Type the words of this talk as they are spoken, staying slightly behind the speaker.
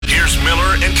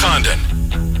Condon.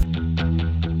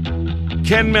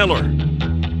 Ken Miller.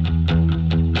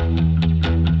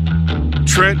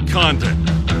 Trent Condon.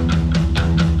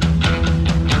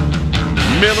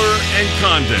 Miller and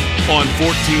Condon on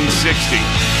 1460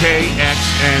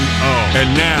 KXNO.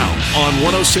 And now on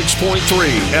 106.3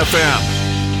 FM.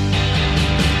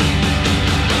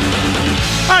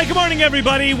 Hi, good morning,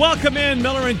 everybody. Welcome in,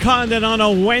 Miller and Condon on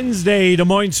a Wednesday. Des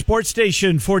Moines Sports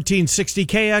Station, 1460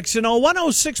 KXNO,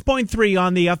 106.3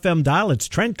 on the FM dial. It's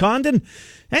Trent Condon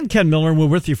and Ken Miller. We're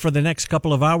with you for the next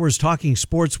couple of hours talking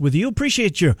sports with you.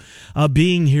 Appreciate you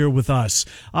being here with us.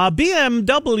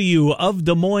 BMW of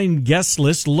Des Moines guest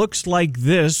list looks like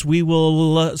this. We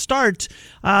will start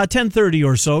 10:30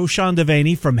 or so. Sean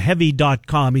Deveney from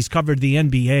Heavy.com. He's covered the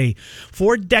NBA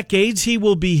for decades. He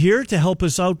will be here to help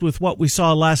us out with what we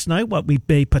saw last night, what we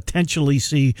may potentially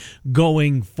see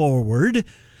going forward.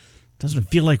 Doesn't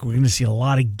feel like we're going to see a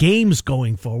lot of games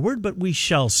going forward, but we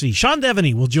shall see. Sean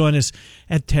Deveney will join us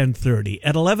at 10:30.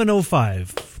 At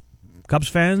 11:05, Cubs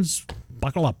fans,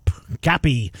 buckle up.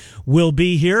 Cappy will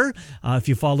be here. If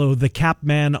you follow the Cap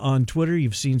Man on Twitter,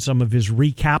 you've seen some of his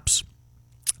recaps.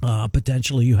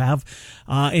 Potentially you have.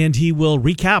 And he will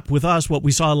recap with us what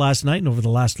we saw last night and over the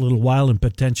last little while and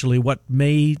potentially what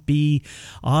may be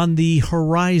on the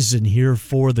horizon here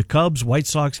for the Cubs. White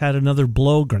Sox had another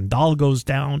blow. Grandal goes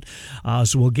down.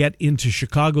 So we'll get into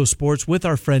Chicago sports with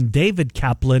our friend David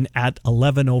Kaplan at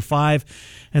 11:05.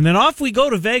 And then off we go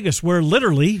to Vegas, where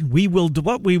literally we will do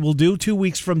what we will do 2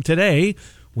 weeks from today.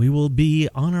 We will be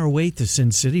on our way to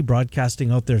Sin City,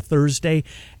 broadcasting out there Thursday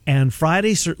and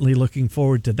Friday. Certainly looking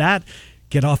forward to that.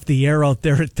 Get off the air out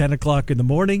there at 10 o'clock in the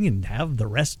morning and have the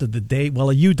rest of the day.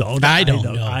 Well, you don't. I don't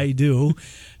know. I do.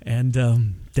 And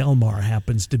Delmar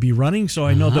happens to be running, so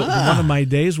I know that one of my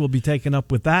days will be taken up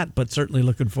with that, but certainly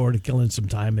looking forward to killing some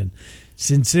time in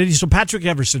Sin City. So Patrick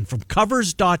Everson from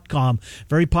Covers.com,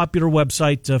 very popular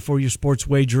website for your sports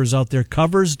wagerers out there,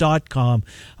 Covers.com.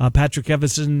 Patrick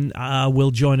Everson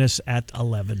will join us at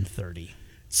 11:30.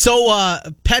 So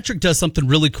Patrick does something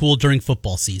really cool during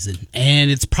football season, and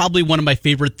it's probably one of my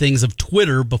favorite things of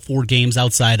Twitter before games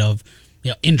outside of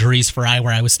injuries for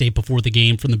Iowa State before the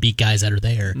game from the beat guys that are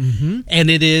there. Mm-hmm. And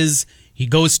it is, he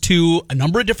goes to a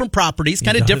number of different properties,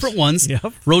 kind of different ones,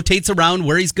 rotates around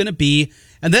where he's going to be,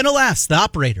 and then he'll ask the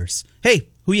operators, hey,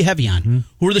 who are you heavy on? Mm-hmm.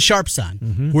 Who are the sharps on?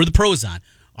 Mm-hmm. Who are the pros on?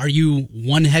 Are you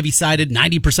one heavy-sided,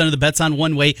 90% of the bets on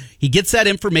one way? He gets that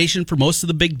information for most of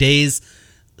the big days.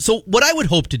 So what I would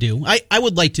hope to do, I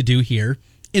would like to do here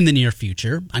in the near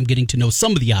future, I'm getting to know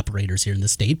some of the operators here in the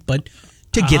state, but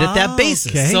to get at that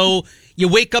basis. Okay. So you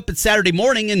wake up at Saturday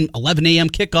morning and 11 a.m.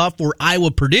 kickoff for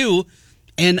Iowa-Purdue,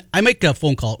 and I make a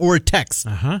phone call or a text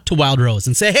to Wild Rose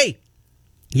and say, hey,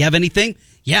 you have anything?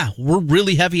 Yeah, we're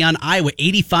really heavy on Iowa.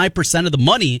 85% of the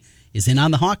money is in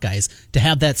on the Hawkeyes, to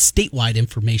have that statewide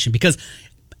information, because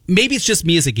maybe it's just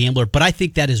me as a gambler, but I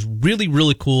think that is really,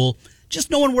 really cool. Just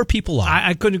knowing where people are.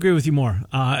 I couldn't agree with you more.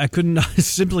 I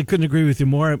simply couldn't agree with you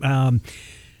more.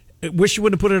 I wish you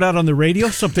wouldn't have put it out on the radio,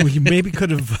 something you maybe could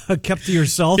have kept to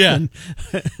yourself and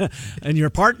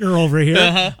your partner over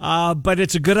here. But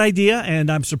it's a good idea, and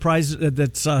I'm surprised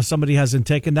that somebody hasn't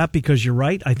taken that, because you're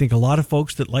right. I think a lot of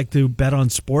folks that like to bet on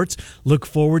sports look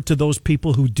forward to those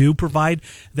people who do provide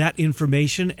that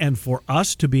information, and for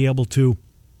us to be able to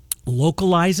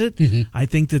localize it, I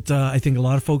think that a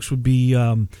lot of folks would be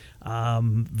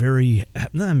very,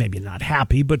 maybe not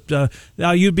happy, but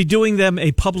you'd be doing them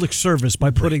a public service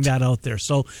by putting that out there.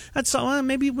 So that's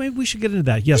maybe we should get into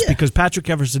that. Yes, because Patrick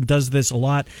Everson does this a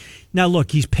lot. Now,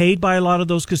 look, he's paid by a lot of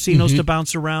those casinos to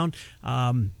bounce around.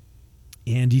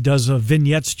 And he does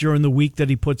vignettes during the week that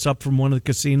he puts up from one of the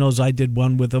casinos. I did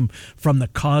one with him from the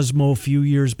Cosmo a few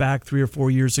years back, 3 or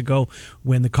 4 years ago,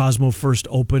 when the Cosmo first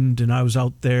opened, and I was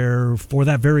out there for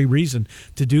that very reason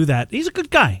to do that. He's a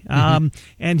good guy.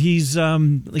 And he's,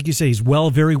 like you say, he's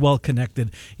very well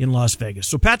connected in Las Vegas.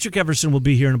 So Patrick Everson will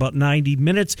be here in about 90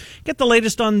 minutes. Get the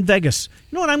latest on Vegas.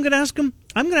 You know what I'm going to ask him?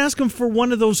 I'm going to ask him for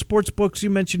one of those sports books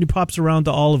you mentioned. He pops around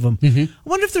to all of them. I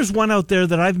wonder if there's one out there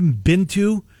that I haven't been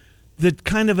to, that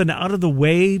kind of an out of the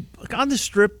way, like on the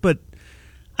Strip, but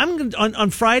I'm going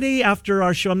on Friday after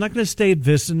our show. I'm not going to stay at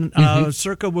Visson.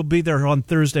 Circa will be there on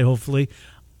Thursday, hopefully.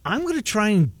 I'm going to try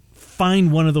and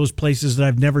find one of those places that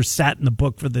I've never sat in the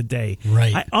book for the day.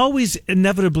 Right. I always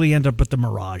inevitably end up at the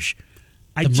Mirage.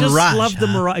 I just love the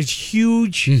Mirage. It's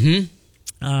huge.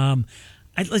 I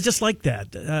just like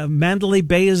that. Mandalay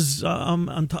Bay is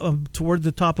toward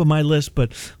the top of my list,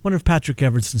 but I wonder if Patrick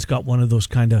Everson's got one of those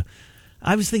kind of.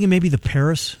 I was thinking maybe the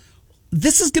Paris.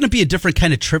 This is going to be a different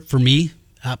kind of trip for me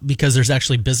because there's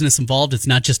actually business involved. It's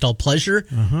not just all pleasure.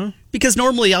 Because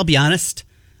normally, I'll be honest,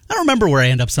 I don't remember where I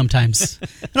end up sometimes.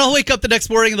 And I'll wake up the next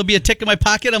morning and there'll be a tick in my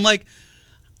pocket. I'm like,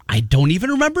 I don't even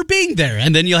remember being there.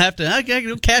 And then you'll have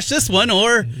to cash this one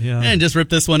and just rip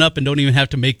this one up and don't even have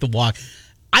to make the walk.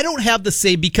 I don't have the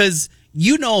same because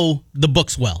you know the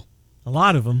books well. A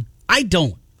lot of them. I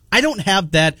don't. I don't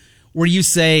have that where you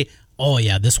say, oh,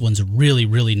 yeah, this one's really,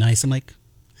 really nice. I'm like,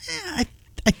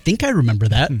 I think I remember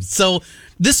that. So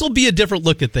this will be a different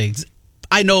look at things.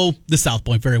 I know the South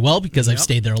Point very well because I've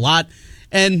stayed there a lot.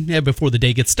 And before the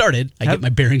day gets started, I get my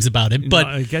bearings about it. But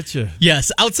I get you.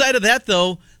 Yes. Outside of that,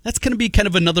 though, that's going to be kind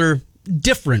of another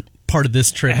different part of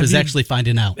this trip actually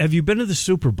finding out. Have you been to the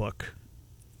Superbook?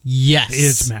 Yes.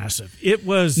 It's massive. It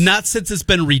was... Not since it's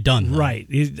been redone. Though. Right.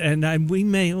 And we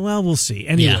may... Well, we'll see.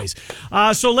 Anyways.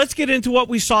 Yeah. So let's get into what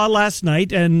we saw last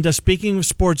night. And speaking of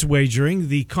sports wagering,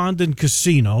 the Condon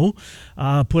Casino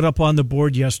put up on the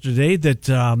board yesterday that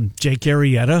Jake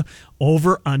Arrieta,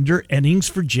 over-under innings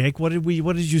for Jake. What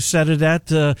did you set it at?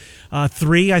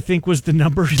 3, I think, was the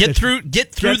number. Get through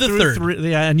the third.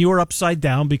 Yeah, and you were upside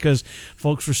down because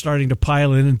folks were starting to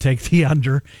pile in and take the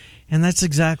under. And that's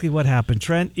exactly what happened,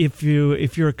 Trent. If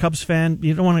you're a Cubs fan,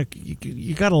 you don't want to.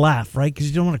 You got to laugh, right? Because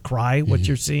you don't want to cry what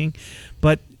you're seeing.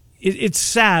 But it's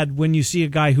sad when you see a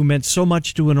guy who meant so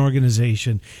much to an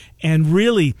organization, and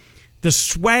really the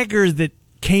swagger that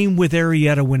came with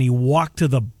Arrieta when he walked to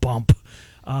the bump.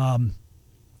 Early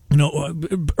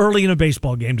in a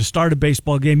baseball game, to start a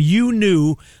baseball game, you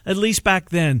knew, at least back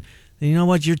then, you know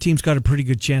what, your team's got a pretty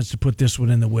good chance to put this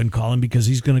one in the win column because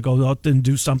he's going to go out and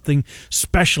do something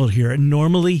special here. And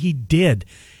normally he did.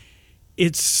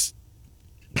 It's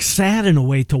sad in a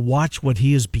way to watch what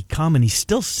he has become. And he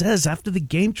still says after the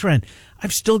game, Trent,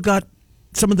 I've still got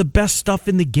some of the best stuff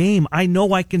in the game. I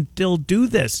know I can still do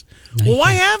this. No,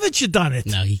 why haven't you done it?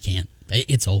 No, he can't.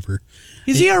 It's over.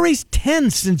 His ERA's 10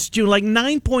 since June, like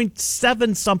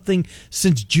 9.7 something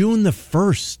since June the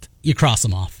 1st. You cross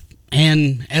him off.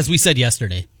 And as we said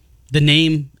yesterday, the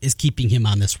name is keeping him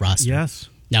on this roster. Yes.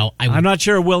 Now, I'm not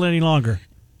sure it will any longer.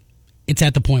 It's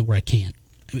at the point where I can't.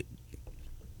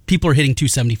 People are hitting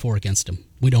 274 against him.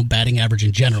 We know batting average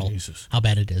in general, how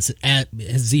bad it is.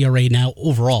 His ERA now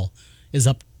overall is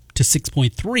up to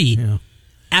 6.3. Yeah.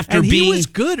 He was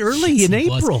good early in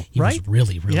April, right? He was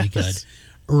really, really good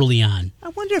early on. I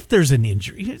wonder if there's an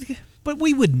injury. But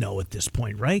we would know at this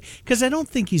point, right? Because I don't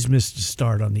think he's missed a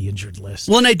start on the injured list.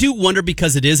 Well, and I do wonder,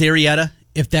 because it is Arrieta,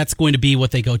 if that's going to be what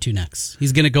they go to next.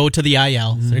 He's going to go to the IL.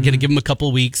 Mm-hmm. They're going to give him a couple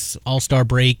of weeks, all-star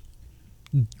break,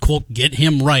 quote, get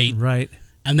him right. Right.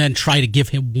 And then try to give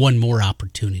him one more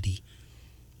opportunity.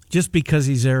 Just because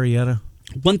he's Arrieta?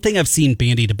 One thing I've seen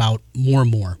bandied about more and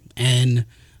more, and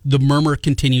the murmur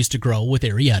continues to grow with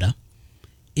Arrieta,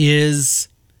 is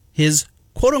his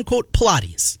quote-unquote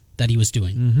Pilates that he was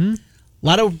doing. Mm-hmm. A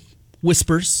lot of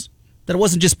whispers that it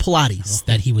wasn't just Pilates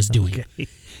that he was doing. Okay.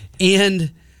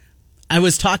 And I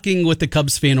was talking with the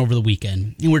Cubs fan over the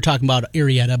weekend, and we were talking about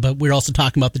Arrieta, but we were also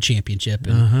talking about the championship.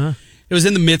 And it was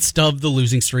in the midst of the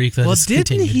losing streak that has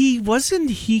continued.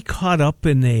 Wasn't he caught up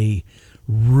in a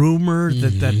rumor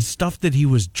that stuff that he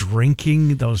was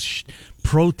drinking, those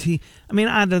protein? I mean,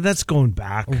 that's going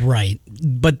back. Right.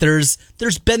 But there's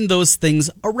been those things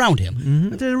around him.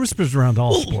 Mm-hmm. There are whispers around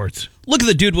all sports. Look at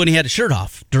the dude when he had his shirt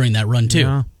off during that run, too.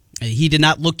 Yeah. He did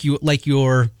not look like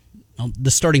the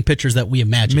starting pitchers that we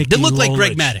imagined. Didn't look like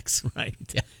Greg Maddux. Right.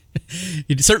 Yeah.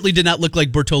 He certainly did not look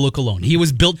like Bartolo Colon. He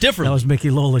was built differently. That was Mickey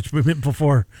Lolich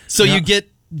before. So you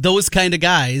get those kind of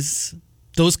guys,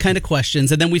 those kind of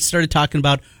questions, and then we started talking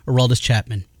about Aroldis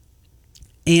Chapman.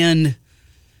 And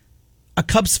a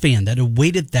Cubs fan that had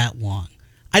waited that long.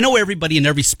 I know everybody and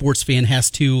every sports fan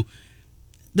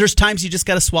there's times you just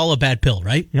got to swallow a bad pill,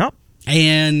 right? Yep.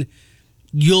 And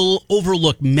you'll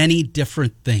overlook many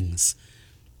different things.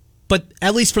 But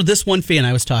at least for this one fan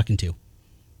I was talking to,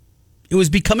 it was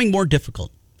becoming more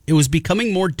difficult. It was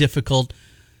becoming more difficult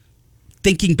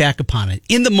thinking back upon it.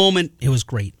 In the moment, it was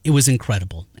great. It was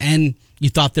incredible. And you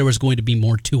thought there was going to be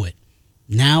more to it.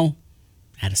 Now,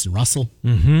 Addison Russell,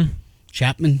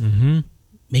 Chapman,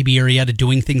 maybe Arrieta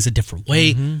doing things a different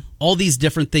way. All these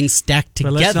different things stacked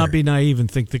together. But let's not be naive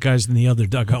and think the guys in the other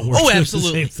dugout were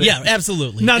absolutely. the same thing. Yeah,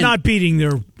 absolutely. Not beating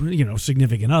their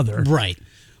significant other. Right.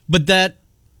 But that,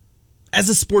 as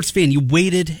a sports fan, you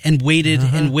waited and waited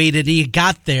and waited, and you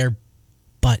got there,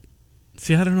 but...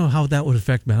 See, I don't know how that would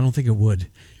affect me. I don't think it would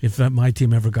if my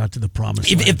team ever got to the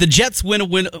promised land. If the Jets win a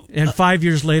win... And 5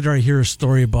 years later, I hear a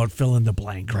story about fill in the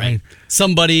blank, right?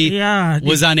 Somebody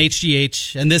was on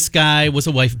HGH, and this guy was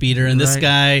a wife beater, and this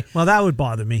guy... Well, that would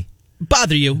bother me.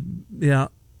 Bother you. Yeah.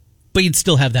 But you'd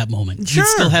still have that moment. Sure, you'd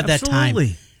still have that time.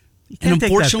 You And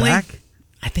unfortunately, take that back.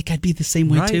 I think I'd be the same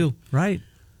way, too. Right.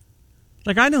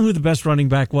 Like, I know who the best running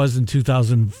back was in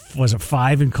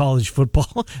 2005 in college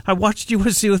football. I watched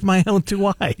USC with my own two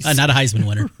eyes. Not a Heisman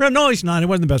winner. No, he's not. He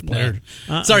wasn't the best player.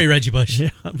 Sorry, Reggie Bush. Yeah,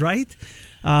 right?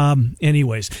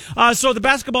 Anyways, so the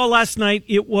basketball last night,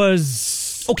 it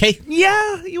was... Okay.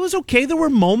 Yeah, it was okay. There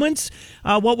were moments.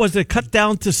 What was it? Cut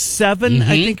down to 7, I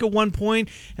think, at one point,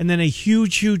 and then a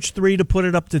huge three to put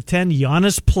it up to 10.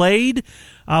 Giannis played,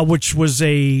 which was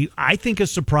I think, a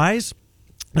surprise.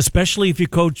 Especially if you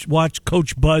watch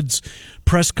Coach Bud's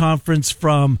press conference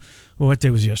from, what day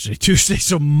was yesterday? Tuesday.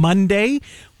 So Monday,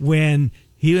 when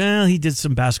he did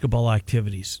some basketball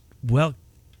activities. Well,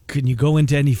 can you go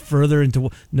into any further into?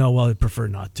 No, well, I'd prefer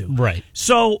not to. Right.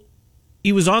 So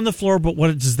he was on the floor, but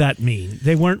what does that mean?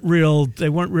 They weren't real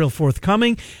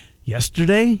forthcoming.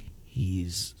 Yesterday,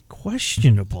 he's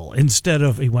questionable instead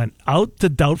of he went out to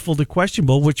doubtful to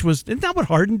questionable, which was, isn't that what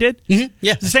Harden did? Mm-hmm.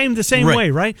 Yeah, the same way,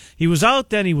 right? He was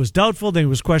out, then he was doubtful, then he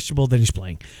was questionable, then he's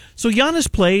playing. So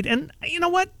Giannis played, and you know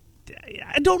what?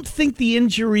 I don't think the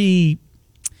injury.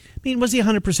 I mean, was he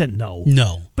 100%?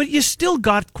 No, but you still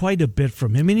got quite a bit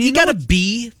from him. I mean, you got a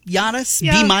B, Giannis,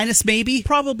 yeah, B- maybe,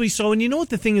 probably so. And you know what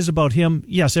the thing is about him?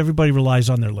 Yes, everybody relies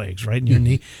on their legs, right? And your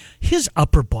knee, his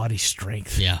upper body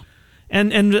strength, yeah,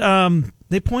 and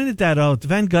they pointed that out.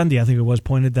 Van Gundy, I think it was,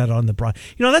 pointed that on the broad.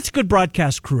 You know, that's a good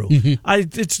broadcast crew.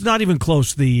 It's not even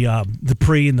close. The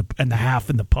pre and the half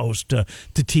and the post to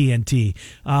TNT.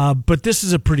 But this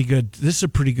is a pretty good.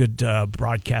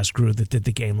 Broadcast crew that did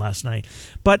the game last night.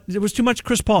 But there was too much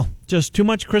Chris Paul. Just too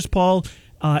much Chris Paul.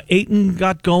 Ayton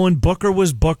got going. Booker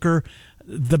was Booker.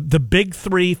 The big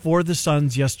three for the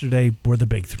Suns yesterday were the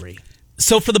big three.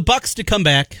 So for the Bucks to come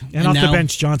back, and off the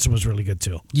bench, Johnson was really good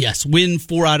too. Yes, win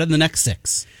 4 out of the next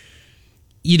 6.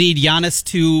 You need Giannis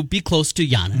to be close to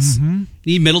Giannis. You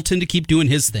need Middleton to keep doing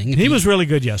his thing. He was really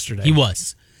good yesterday. He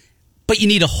was. But you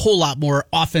need a whole lot more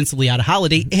offensively out of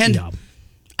Holiday, and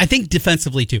I think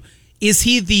defensively too. Is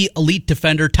he the elite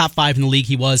defender, top 5 in the league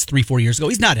he was 3-4 years ago?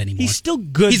 He's not anymore. He's still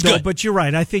good, good. But you're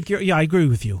right. I think I agree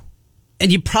with you.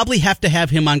 And you probably have to have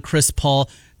him on Chris Paul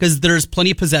because there's plenty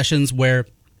of possessions where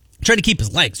try to keep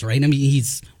his legs, right? I mean,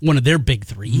 he's one of their big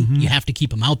 3. You have to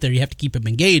keep him out there. You have to keep him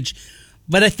engaged.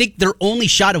 But I think their only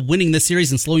shot of winning this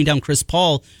series and slowing down Chris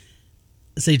Paul,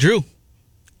 say, Drew,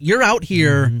 you're out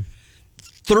here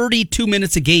 32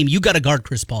 minutes a game. You got to guard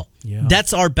Chris Paul. Yeah.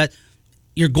 That's our bet.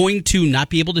 You're going to not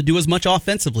be able to do as much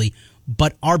offensively,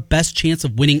 but our best chance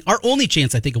of winning, our only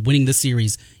chance, I think, of winning this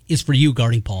series is for you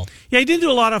guarding Paul. Yeah, he didn't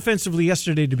do a lot offensively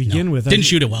yesterday to begin with. Didn't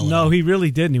shoot it well. No, he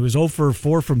really didn't. He was 0 for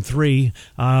 4 from 3.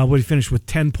 He finished with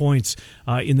 10 points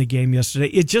in the game yesterday.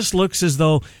 It just looks as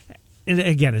though, and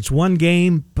again, it's one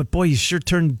game, but boy, you sure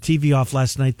turned the TV off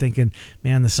last night thinking,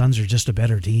 man, the Suns are just a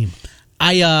better team.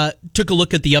 I took a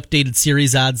look at the updated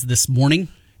series odds this morning.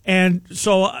 And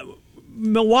so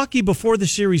Milwaukee, before the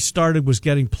series started, was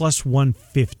getting plus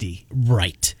 150.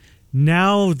 Right.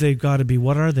 Now they've got to be,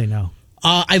 what are they now?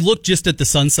 I looked just at the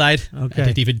Sun side. Okay. I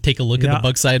didn't even take a look at the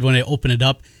Bug side when I opened it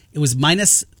up. It was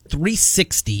minus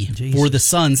 360 for the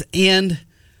Suns. And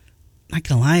not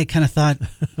going to lie, I kind of thought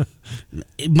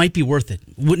it might be worth it.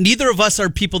 Neither of us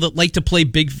are people that like to play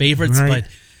big favorites, but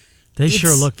they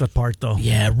sure looked the part, though.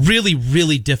 Yeah, really,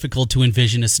 really difficult to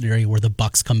envision a scenario where the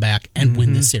Bucks come back and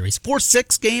win this series. 4,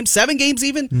 6 games, 7 games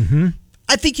even.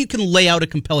 I think you can lay out a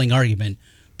compelling argument.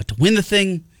 But to win the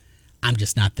thing, I'm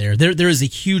just not there. There is a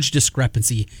huge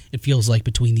discrepancy, it feels like,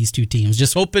 between these two teams.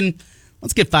 Just hoping,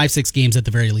 let's get 5, 6 games at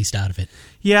the very least out of it.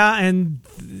 Yeah, and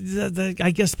I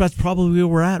guess that's probably where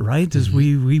we're at, right? Is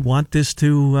we want this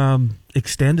to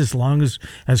extend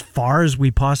as far as we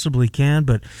possibly can,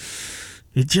 but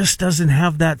it just doesn't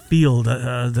have that feel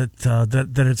that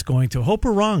it's going to. Hope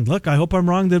we're wrong. Look, I hope I'm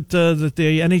wrong that the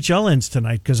NHL ends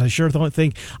tonight because I sure don't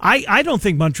think I don't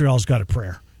think Montreal's got a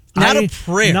prayer. Not a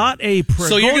prayer.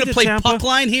 So you're going to play Tampa, puck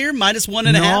line here, minus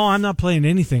 1.5? No, I'm not playing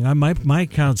anything. My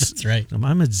account's that's right.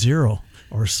 I'm at 0,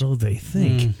 or so they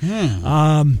think.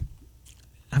 I'm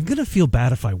going to feel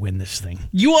bad if I win this thing.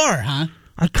 You are, huh?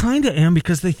 I kind of am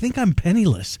because they think I'm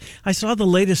penniless. I saw the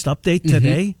latest update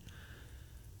today.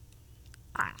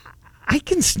 I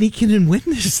can sneak in and win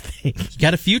this thing. You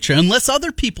got a future, unless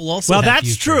other people also have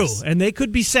that's futures. true. And they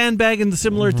could be sandbagging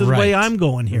similar to the way I'm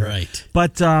going here. Right.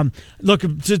 But look,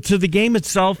 to the game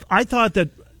itself, I thought that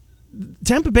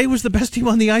Tampa Bay was the best team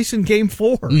on the ice in Game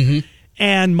 4.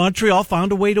 And Montreal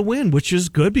found a way to win, which is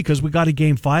good because we got a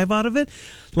Game 5 out of it.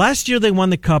 Last year, they won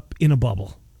the Cup in a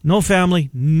bubble. No family,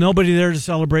 nobody there to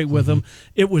celebrate with them.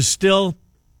 It was still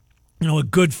a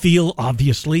good feel,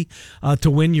 obviously, to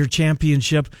win your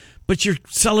championship. But you're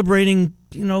celebrating,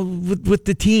 with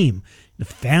the team. The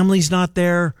family's not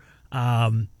there.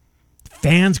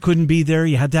 fans couldn't be there.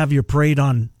 You had to have your parade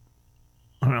on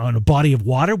a body of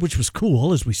water, which was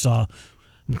cool, as we saw.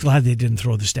 I'm glad they didn't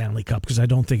throw the Stanley Cup because I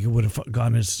don't think it would have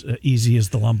gone as easy as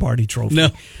the Lombardi Trophy. No,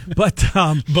 but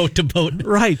boat to boat,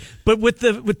 right? But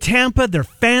with Tampa, their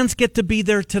fans get to be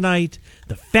there tonight.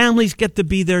 The families get to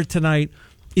be there tonight.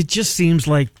 It just seems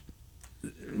like,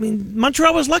 I mean,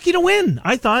 Montreal was lucky to win,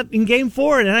 I thought, in Game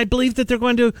 4, and I believe that they're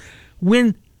going to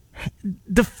win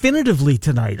definitively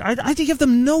tonight. I give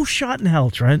them no shot in hell,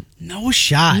 Trent. No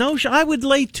shot. No shot. I would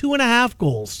lay 2.5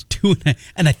 goals.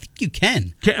 And I think you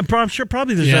can. I'm sure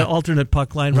probably there's an alternate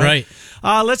puck line, right?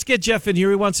 Let's get Jeff in here.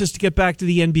 He wants us to get back to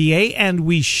the NBA, and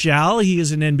we shall. He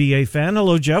is an NBA fan.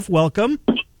 Hello, Jeff. Welcome.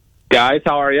 Guys,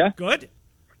 how are you? Good.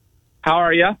 How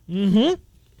are you?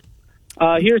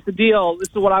 Mm-hmm. Here's the deal. This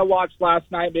is what I watched last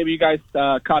night. Maybe you guys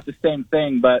caught the same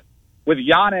thing, but with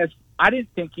Giannis, I didn't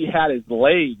think he had his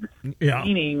legs. Yeah.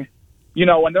 Meaning,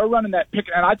 when they're running that pick,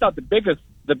 and I thought the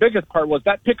biggest part was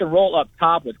that pick and roll up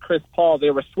top with Chris Paul.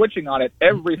 They were switching on it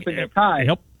every single time.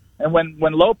 Yep. And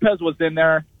when Lopez was in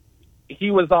there, he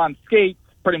was on skates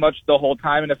pretty much the whole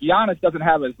time. And if Giannis doesn't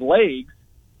have his legs,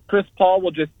 Chris Paul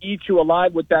will just eat you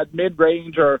alive with that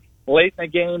mid-range or late in the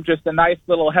game, just a nice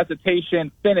little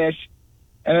hesitation finish.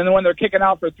 And then when they're kicking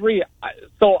out for three,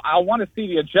 so I want to see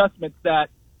the adjustments that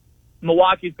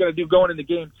Milwaukee's going to do going into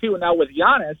Game 2. And now with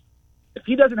Giannis, if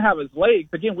he doesn't have his legs,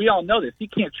 again, we all know this, he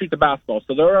can't shoot the basketball.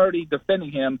 So they're already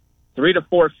defending him 3 to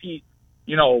 4 feet,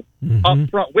 up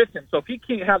front with him. So if he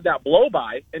can't have that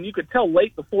blow-by, and you could tell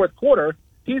late the fourth quarter,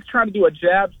 he's trying to do a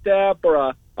jab step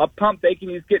or a pump fake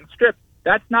and he's getting stripped.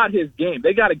 That's not his game.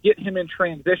 They got to get him in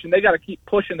transition. They got to keep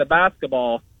pushing the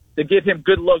basketball to give him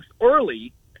good looks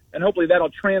early, and hopefully that'll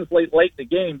translate late in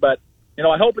the game. But,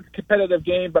 I hope it's a competitive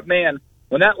game. But, man,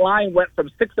 when that line went from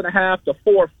 6.5 to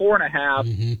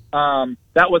 4.5,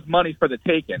 that was money for the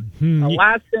taking.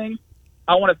 Last thing,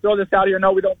 I want to throw this out here.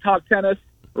 No, we don't talk tennis.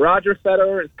 Roger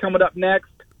Federer is coming up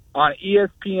next on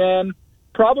ESPN.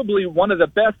 Probably one of the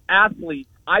best athletes,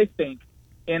 I think,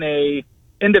 in a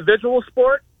individual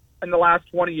sport in the last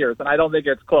 20 years, and I don't think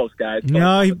it's close, guys. So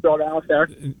no, throw it out there.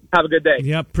 Have a good day.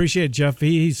 Yeah, appreciate it, Jeff.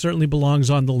 He certainly belongs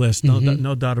on the list. No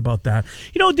doubt about that.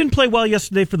 Didn't play well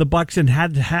yesterday for the Bucks and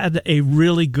had a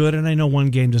really good, and I know one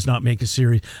game does not make a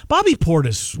series. Bobby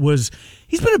Portis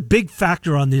he's been a big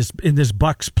factor in this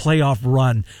Bucks playoff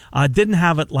run. Didn't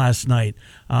have it last night,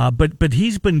 but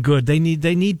he's been good. They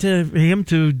need him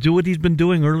to do what he's been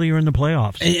doing earlier in the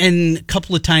playoffs. And a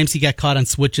couple of times he got caught on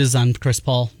switches on Chris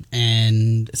Paul.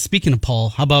 And speaking of Paul,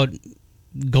 how about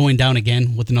going down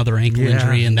again with another ankle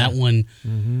injury, and that one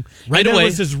right away. That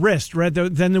was his wrist, right?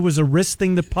 Then there was a wrist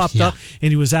thing that popped up,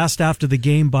 and he was asked after the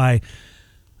game by,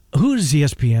 who does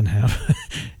ESPN have?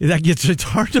 It's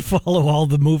hard to follow all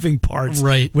the moving parts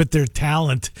with their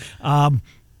talent.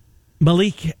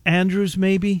 Malik Andrews,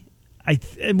 maybe?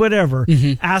 Whatever.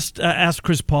 Asked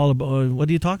Chris Paul about, what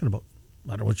are you talking about? I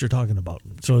don't know what you're talking about.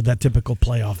 So that typical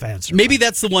playoff answer. Maybe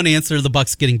that's the one answer, the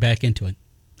Bucks getting back into it.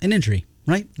 An injury,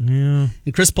 right? Yeah.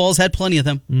 And Chris Paul's had plenty of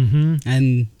them.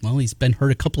 And, well, he's been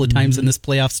hurt a couple of times in this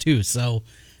playoffs, too. So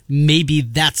maybe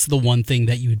that's the one thing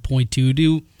that you would point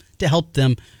to help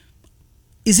them.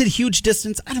 Is it a huge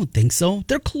distance? I don't think so.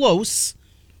 They're close.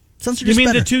 You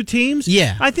mean the two teams?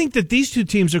 Yeah. I think that these two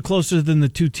teams are closer than the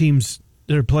two teams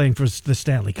that are playing for the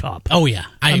Stanley Cup. Oh, yeah.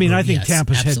 I think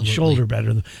Tampa's head and shoulder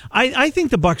better. I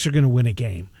think the Bucks are going to win a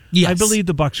game. Yes. I believe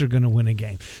the Bucks are going to win a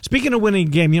game. Speaking of winning a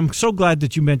game, I'm so glad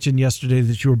that you mentioned yesterday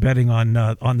that you were betting on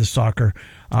the soccer,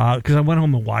 because I went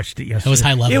home and watched it yesterday. It was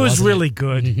high level. It was really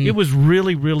good. It was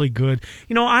really, really good.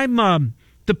 I'm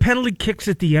the penalty kicks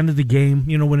at the end of the game,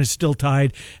 when it's still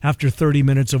tied after 30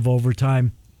 minutes of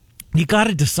overtime. You got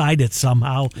to decide it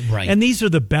somehow. Right. And these are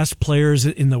the best players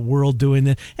in the world doing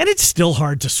it. And it's still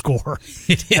hard to score.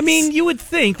 It is. I mean, you would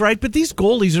think, right? But these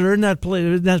goalies are in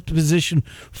that position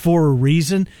for a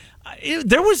reason.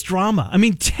 There was drama. I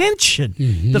mean, tension.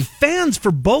 The fans for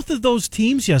both of those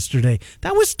teams yesterday,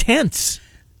 that was tense.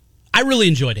 I really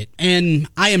enjoyed it. And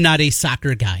I am not a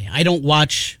soccer guy. I don't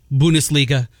watch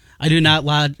Bundesliga. I do not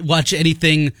watch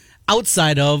anything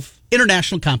outside of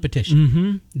international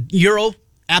competition. Euro,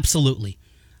 absolutely.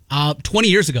 21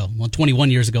 years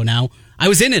ago now, I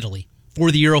was in Italy for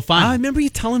the Euro final. I remember you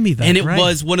telling me that. And it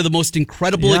was one of the most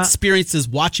incredible experiences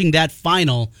watching that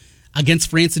final against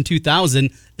France in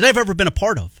 2000 that I've ever been a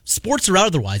part of. Sports or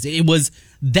otherwise. It was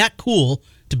that cool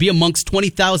to be amongst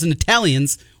 20,000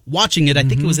 Italians watching it. I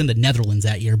think it was in the Netherlands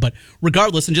that year, but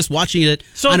regardless, and just watching it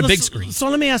on a big screen. So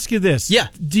let me ask you this. Yeah.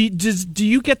 Do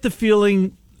you get the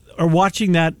feeling, or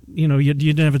watching that, you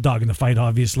didn't have a dog in the fight,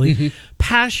 obviously.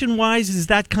 passion-wise, is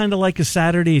that kind of like a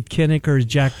Saturday at Kinnick or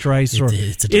Jack Trice? Or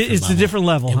it's a different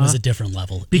level. It was a different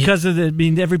level. Because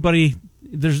everybody,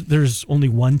 there's only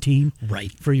one team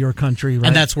right for your country, right?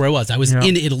 And that's where I was. I was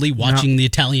in Italy watching the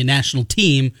Italian national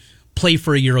team play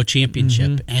for a Euro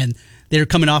championship. And they're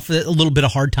coming off a little bit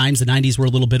of hard times. The 90s were a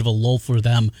little bit of a lull for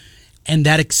them. And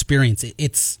that experience,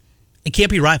 it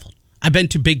can't be rivaled. I've been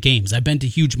to big games. I've been to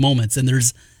huge moments, and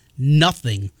there's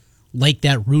nothing like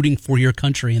that rooting for your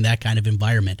country in that kind of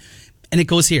environment. And it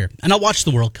goes here. And I'll watch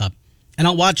the World Cup, and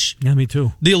I'll watch me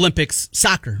too. The Olympics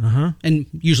soccer. And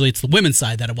usually it's the women's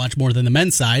side that I watch more than the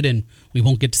men's side, and we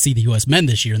won't get to see the U.S. men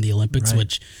this year in the Olympics,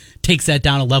 which takes that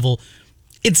down a level.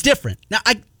 It's different. Now,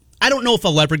 I don't know if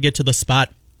I'll ever get to the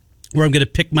spot where I'm going to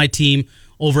pick my team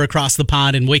over across the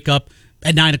pond and wake up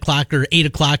at 9 o'clock or 8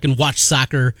 o'clock and watch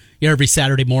soccer every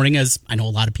Saturday morning, as I know a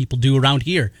lot of people do around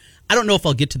here. I don't know if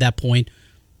I'll get to that point,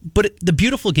 but the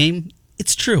beautiful game,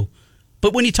 it's true.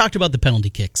 But when you talked about the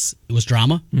penalty kicks, it was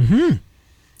drama.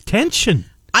 Tension.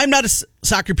 I'm not a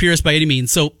soccer purist by any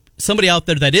means, so somebody out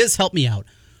there that is, help me out.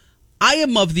 I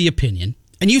am of the opinion,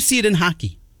 and you see it in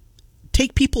hockey,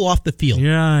 take people off the field.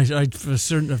 Yeah,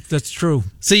 that's true.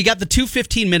 So you got the 2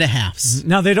 15-minute halves.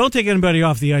 Now, they don't take anybody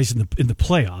off the ice in the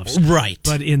playoffs. Right.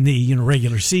 But in the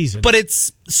regular season. But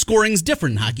scoring's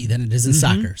different in hockey than it is in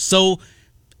soccer. So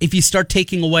if you start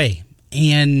taking away,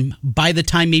 and by the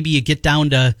time maybe you get down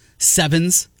to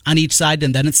sevens on each side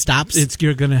and then it stops,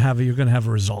 you're going to have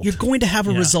a result. You're going to have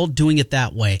a result doing it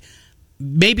that way.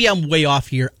 Maybe I'm way off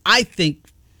here. I think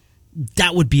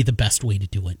that would be the best way to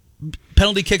do it.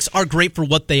 Penalty kicks are great for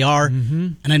what they are,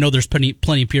 and I know there's plenty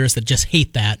of purists that just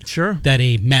hate that. Sure, that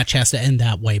a match has to end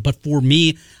that way. But for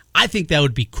me, I think that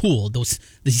would be cool.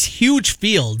 These huge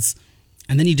fields,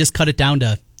 and then you just cut it down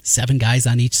to 7 guys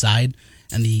on each side,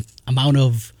 and the amount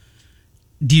of.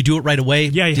 Do you do it right away?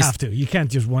 Yeah, you have to. You can't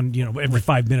just every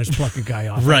 5 minutes pluck a guy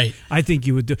off. Right. I think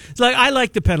you would do. I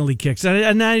like the penalty kicks,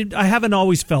 and I haven't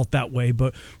always felt that way,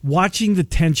 but watching the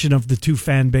tension of the two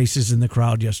fan bases in the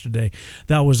crowd yesterday,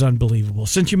 that was unbelievable.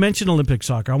 Since you mentioned Olympic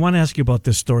soccer, I want to ask you about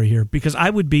this story here, because I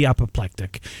would be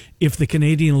apoplectic if the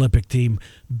Canadian Olympic team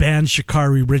banned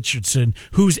Sha'Carri Richardson,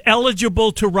 who's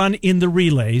eligible to run in the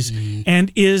relays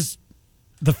and is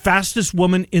the fastest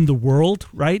woman in the world,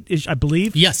 right? I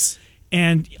believe. Yes.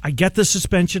 And I get the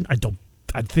suspension.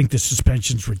 I think the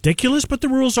suspension's ridiculous, but the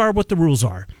rules are what the rules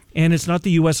are. And it's not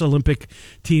the U.S. Olympic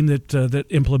team that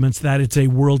implements that. It's a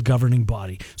world governing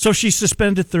body. So she's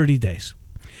suspended 30 days.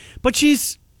 But her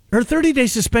 30-day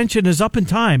suspension is up in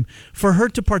time for her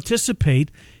to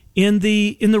participate in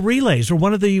the relays, or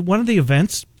one of the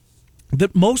events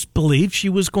that most believe she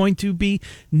was going to be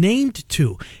named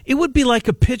to. It would be like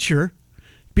a pitcher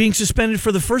being suspended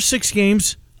for the first 6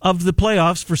 games of the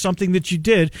playoffs for something that you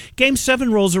did. Game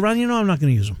 7 rolls around, I'm not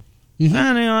going to use him.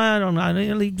 I don't know. I'm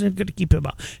going to keep him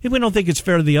out. We don't think it's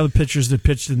fair to the other pitchers that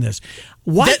pitched in this.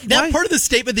 That part of the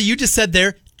statement that you just said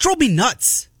there drove me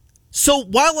nuts. So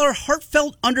while our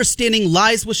heartfelt understanding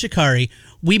lies with Sha'Carri,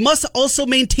 we must also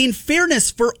maintain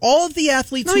fairness for all of the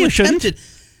athletes who attempted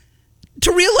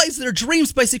to realize their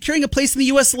dreams by securing a place in the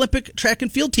U.S. Olympic track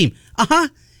and field team.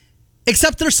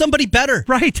 Except there's somebody better.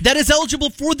 Right. That is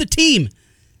eligible for the team.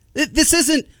 This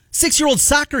isn't 6-year-old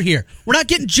soccer here. We're not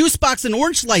getting juice box and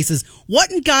orange slices. What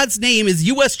in God's name is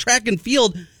U.S. track and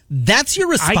field? That's your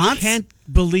response? I can't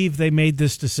believe they made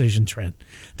this decision, Trent.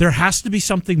 There has to be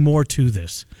something more to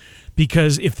this.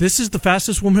 Because if this is the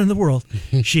fastest woman in the world,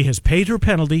 she has paid her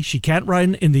penalty. She can't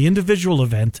run in the individual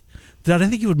event that I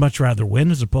think you would much rather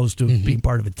win as opposed to being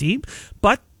part of a team.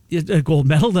 But a gold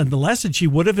medal nonetheless, and she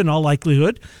would have in all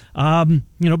likelihood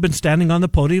been standing on the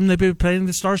podium. They'd be playing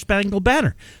the Star-Spangled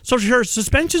Banner. So her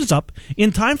suspension's up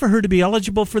in time for her to be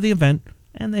eligible for the event,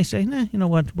 and they say, you know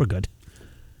what, we're good.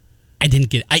 I didn't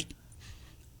get it.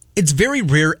 It's very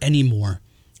rare anymore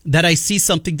that I see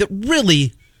something that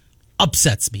really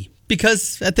upsets me,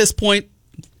 because at this point,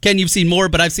 Ken, you've seen more,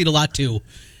 but I've seen a lot too.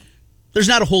 There's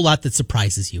not a whole lot that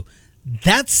surprises you.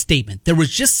 That statement, there was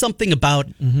just something about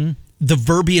the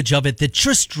verbiage of it that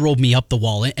just drove me up the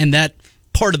wall. And that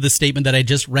part of the statement that I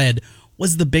just read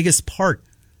was the biggest part.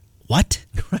 What?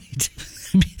 Right.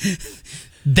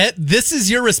 That this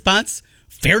is your response?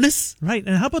 Fairness? Right.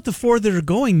 And how about the 4 that are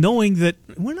going knowing that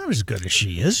we're not as good as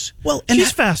she is? Well, and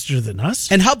she's faster than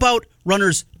us. And how about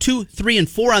runners 2, 3, and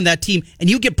 4 on that team, and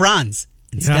you get bronze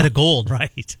instead of gold?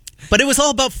 Right. But it was all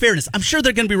about fairness. I'm sure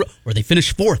they're going to be, or they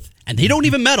finished 4th, and they don't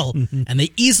even medal, and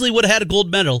they easily would have had a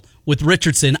gold medal with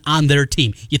Richardson on their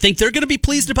team. You think they're going to be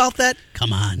pleased about that?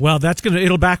 Come on. Well,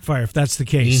 it'll backfire if that's the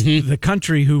case. The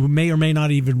country, who may or may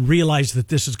not even realize that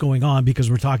this is going on,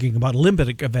 because we're talking about an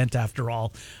Olympic event after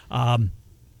all,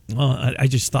 Well, I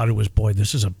just thought it was, boy,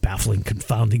 this is a baffling,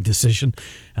 confounding decision.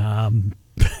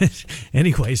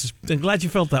 Anyways, I'm glad you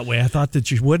felt that way. I thought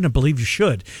that you wouldn't. I believe you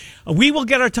should. We will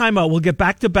get our timeout. We'll get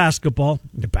back to basketball.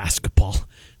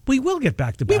 We will get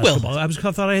back to basketball. I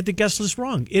thought I had the guest list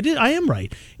wrong. I am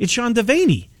right. It's Sean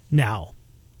Deveney now.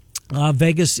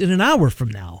 Vegas in an hour from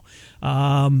now.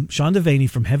 Sean Deveney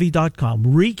from Heavy.com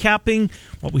recapping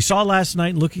what we saw last night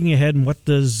and looking ahead and what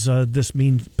does this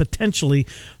mean potentially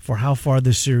for how far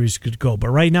this series could go. But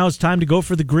right now it's time to go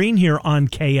for the green here on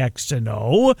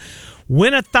KXNO.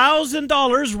 Win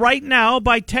 $1,000 right now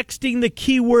by texting the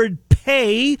keyword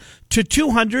pay to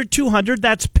 200-200.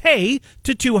 That's pay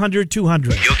to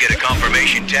 200-200. You'll get a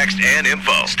confirmation text and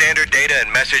info. Standard data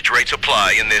and message rates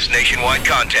apply in this nationwide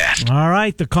contest. All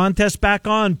right, the contest back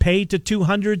on. Pay to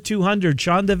 200-200.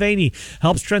 Sean Deveney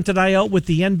helps Trent and I out with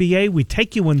the NBA. We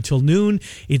take you until noon.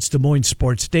 It's Des Moines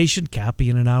Sports Station. Cappy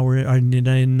in an hour,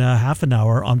 in half an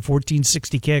hour on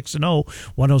 1460 KXNO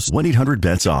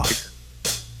 1-800-BETS-OFF.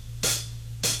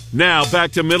 Now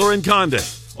back to Miller and Condon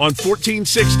on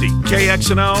 1460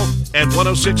 KXNO and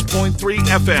 106.3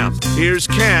 FM. Here's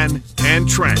Ken and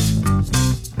Trent.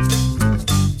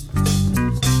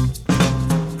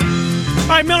 All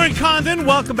right, Miller and Condon,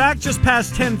 welcome back. Just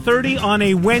past 10:30 on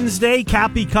a Wednesday.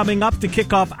 Cappy coming up to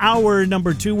kick off hour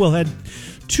number 2. We'll head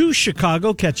to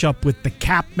Chicago, catch up with the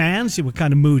Cap Man, see what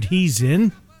kind of mood he's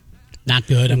in. Not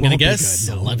good, I'm going to guess.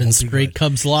 No, 11 straight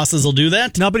Cubs losses will do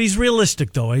that. No, but he's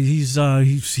realistic, though. He's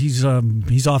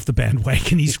off the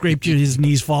bandwagon. He scraped his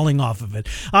knees falling off of it.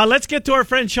 Let's get to our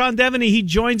friend Sean Deveney. He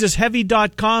joins us,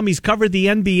 Heavy.com. He's covered the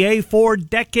NBA for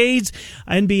decades,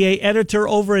 NBA editor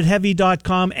over at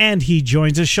Heavy.com, and he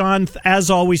joins us. Sean, as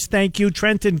always, thank you.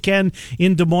 Trent and Ken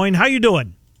in Des Moines. How you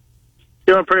doing?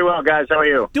 Doing pretty well, guys. How are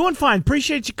you? Doing fine.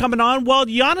 Appreciate you coming on. Well,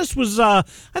 Giannis was, I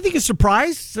think, a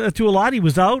surprise to a lot. He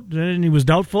was out, and he was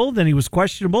doubtful, then he was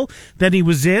questionable, then he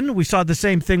was in. We saw the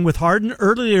same thing with Harden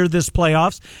earlier this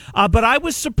playoffs. But I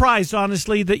was surprised,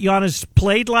 honestly, that Giannis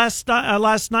played last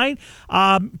night.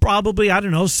 Probably,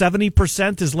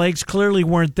 70%. His legs clearly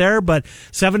weren't there, but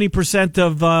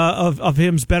 70% of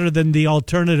him's better than the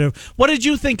alternative. What did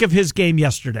you think of his game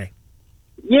yesterday?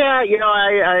 Yeah,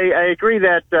 I agree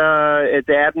that it's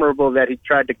admirable that he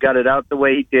tried to gut it out the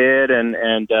way he did, and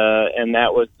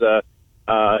that was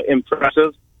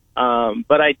impressive.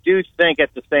 But I do think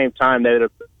at the same time that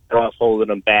it was holding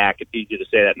him back. It's easy to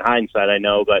say that in hindsight, I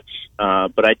know, but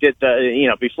I did,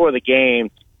 before the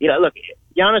game. Look,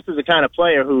 Giannis is the kind of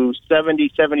player who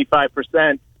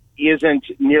 70-75% isn't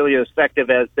nearly as effective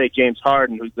as, say, James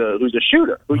Harden, who's a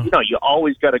shooter. Who you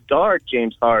always got to guard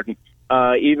James Harden.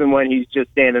 Even when he's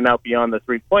just standing out beyond the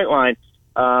 3-point line,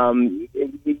 that's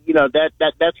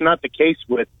not the case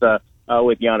with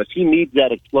Giannis. He needs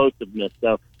that explosiveness.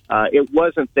 So it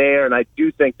wasn't there, and I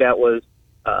do think that was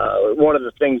one of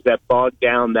the things that bogged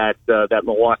down that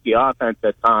Milwaukee offense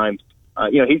at times.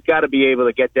 He's got to be able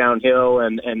to get downhill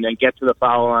and get to the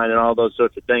foul line and all those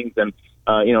sorts of things. And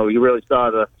you really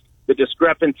saw the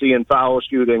discrepancy in foul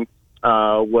shooting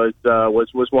was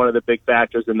one of the big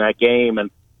factors in that game.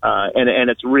 And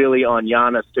it's really on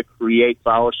Giannis to create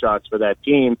foul shots for that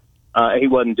team. He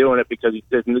wasn't doing it because he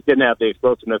didn't have the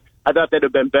explosiveness. I thought they'd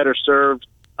have been better served,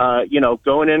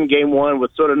 going in game one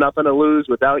with sort of nothing to lose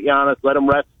without Giannis. Let him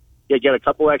rest, get a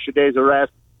couple extra days of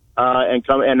rest, and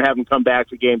have him come back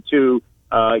for game two.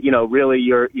 Really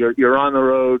you're on the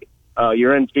road.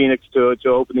 You're in Phoenix to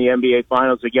open the NBA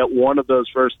Finals. To get one of those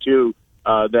first two,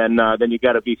 then you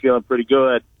got to be feeling pretty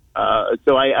good.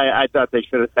 So I thought they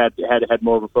should have had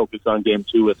more of a focus on game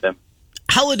two with him.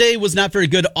 Holiday was not very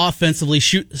good offensively,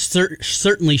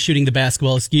 certainly shooting the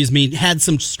basketball, had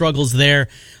some struggles there.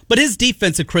 But his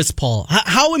defense at Chris Paul,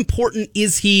 how important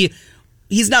is he?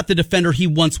 He's not the defender he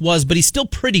once was, but he's still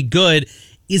pretty good.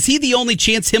 Is he the only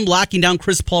chance, him locking down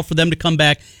Chris Paul, for them to come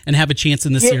back and have a chance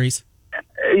in this series?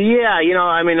 Yeah,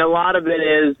 a lot of it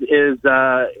is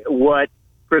what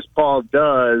Chris Paul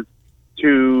does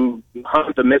to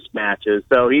hunt the mismatches.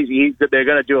 So they're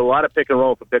going to do a lot of pick and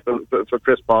roll for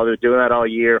Chris Paul. They're doing that all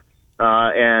year,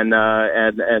 and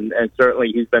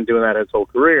certainly he's been doing that his whole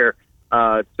career.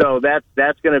 So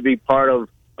that's going to be part of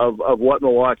what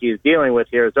Milwaukee is dealing with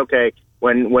here. Is okay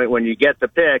when you get the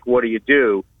pick, what do you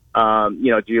do?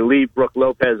 Do you leave Brook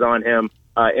Lopez on him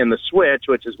in the switch,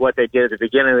 which is what they did at the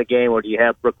beginning of the game, or do you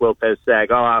have Brook Lopez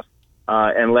sag off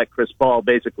and let Chris Paul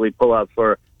basically pull up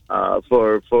for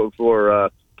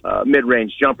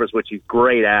mid-range jumpers, which he's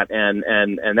great at,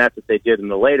 and that's what they did in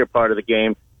the later part of the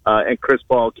game. And Chris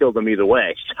Paul killed them either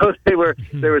way. So they were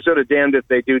sort of damned if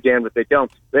they do, damned if they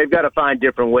don't. They've got to find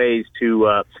different ways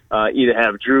to either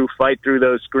have Drew fight through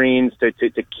those screens to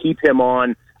keep him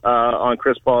on on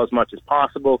Chris Paul as much as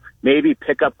possible. Maybe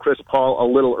pick up Chris Paul a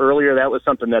little earlier. That was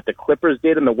something that the Clippers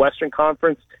did in the Western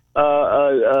Conference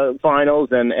finals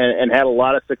and had a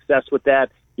lot of success with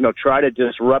that. Try to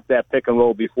disrupt that pick and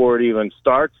roll before it even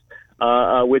starts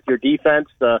with your defense.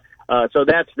 So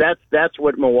that's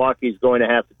what Milwaukee's going to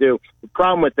have to do. The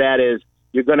problem with that is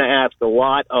you're going to ask a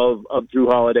lot of Drew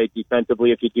Holiday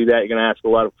defensively. If you do that, you're going to ask a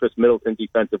lot of Chris Middleton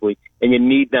defensively, and you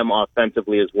need them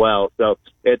offensively as well. So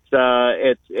it's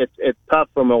tough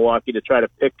for Milwaukee to try to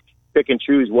pick and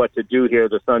choose what to do here.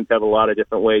 The Suns have a lot of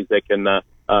different ways they can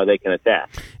attack.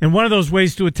 And one of those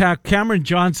ways to attack Cameron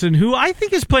Johnson, who I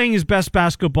think is playing his best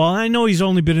basketball. I know he's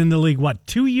only been in the league,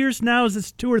 2 years now? Is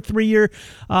this 2 or 3 year?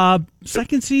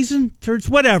 Second season? Third?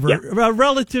 Whatever. Yeah.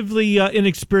 Relatively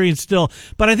inexperienced still.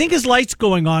 But I think his light's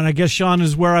going on. I guess, Sean,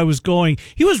 is where I was going.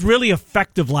 He was really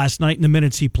effective last night in the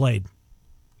minutes he played.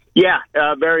 Yeah,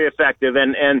 very effective.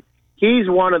 And he's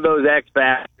one of those X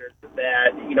factors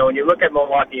that, when you look at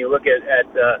Milwaukee, you look at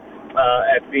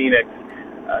Phoenix.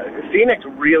 Phoenix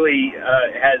really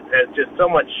has just so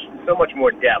much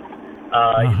more depth.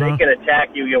 They can attack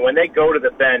you. When they go to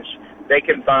the bench, they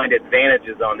can find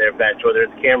advantages on their bench, whether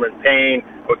it's Cameron Payne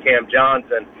or Cam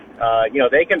Johnson.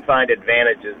 They can find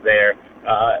advantages there.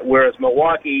 Whereas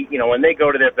Milwaukee, when they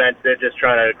go to their bench, they're just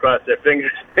trying to cross their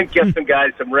fingers and get some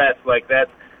guys some rest. Like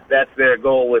that's their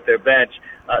goal with their bench.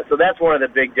 So that's one of the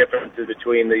big differences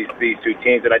between these two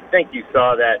teams, and I think you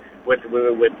saw that with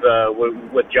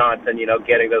Johnson,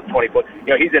 getting those 20 points.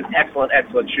 He's an excellent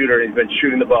shooter. He's been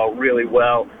shooting the ball really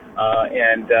well,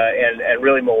 and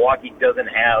really Milwaukee doesn't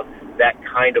have that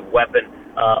kind of weapon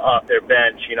off their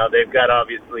bench. They've got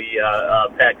obviously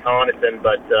Pat Connaughton,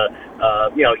 but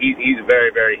he's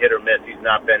very, very hit or miss. He's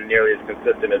not been nearly as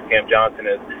consistent as Cam Johnson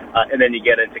is. And then you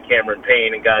get into Cameron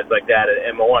Payne and guys like that,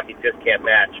 and Milwaukee just can't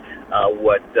match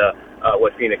what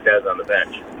Phoenix has on the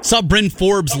bench. Saw Bryn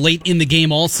Forbes late in the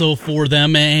game also for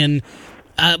them, and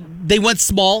they went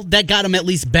small. That got them at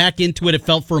least back into it. It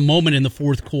felt for a moment in the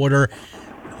fourth quarter.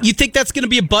 You think that's going to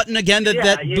be a button again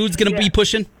that Boo's going to be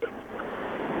pushing?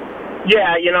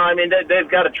 Yeah, they've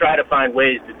got to try to find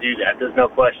ways to do that. There's no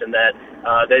question that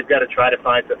they've got to try to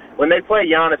find some. When they play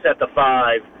Giannis at the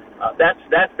 5,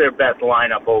 that's their best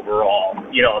lineup overall,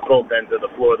 on both ends of the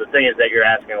floor. The thing is that you're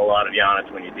asking a lot of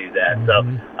Giannis when you do that. So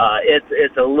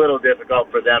it's a little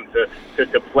difficult for them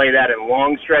to play that in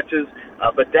long stretches,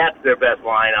 but that's their best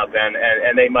lineup,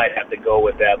 and they might have to go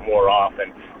with that more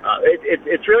often.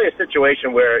 It's really a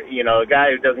situation where, a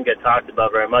guy who doesn't get talked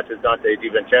about very much is Dante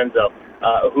DiVincenzo,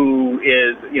 who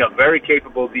is, very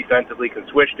capable defensively, can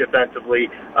switch defensively,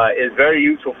 is very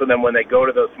useful for them when they go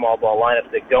to those small ball lineups.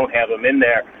 They don't have him in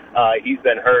there. He's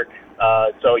been hurt.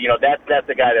 So that's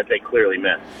the guy that they clearly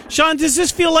missed. Sean, does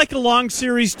this feel like a long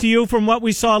series to you from what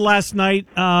we saw last night,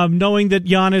 knowing that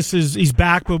Giannis he's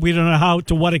back, but we don't know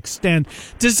to what extent?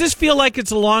 Does this feel like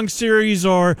it's a long series,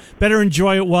 or better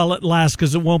enjoy it while it lasts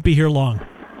because it won't be here long?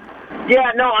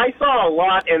 Yeah, no, I saw a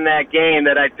lot in that game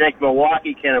that I think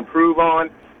Milwaukee can improve on.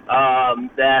 I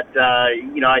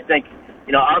think,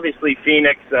 obviously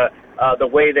Phoenix, the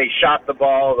way they shot the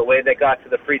ball, the way they got to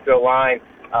the free throw line,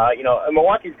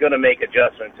 Milwaukee's going to make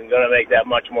adjustments and going to make that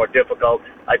much more difficult.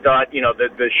 I thought,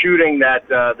 the shooting that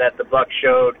the Bucks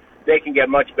showed, they can get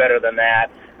much better than that.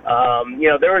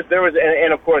 There was,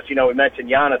 and of course, we mentioned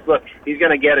Giannis. Look, he's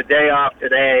going to get a day off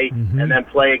today and then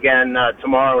play again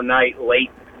tomorrow night late.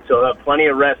 So plenty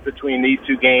of rest between these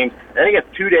two games. Then he gets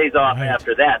 2 days off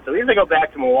after that. So even if they go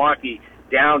back to Milwaukee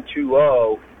down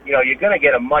 2-0, you're going to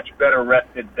get a much better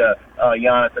rested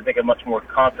Giannis. I think a much more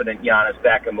confident Giannis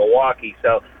back in Milwaukee.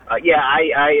 So,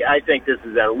 I think this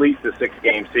is at least a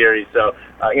 6-game series. So,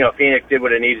 Phoenix did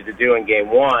what it needed to do in Game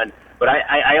 1. But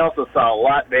I also saw a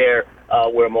lot there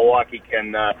where Milwaukee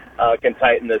can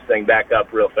tighten this thing back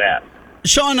up real fast.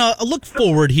 Sean, a look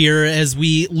forward here as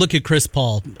we look at Chris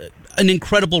Paul. An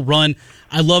incredible run.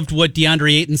 I loved what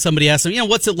DeAndre Ayton, somebody asked him,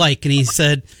 what's it like? And he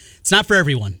said, it's not for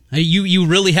everyone. You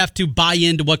really have to buy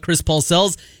into what Chris Paul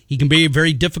sells. He can be a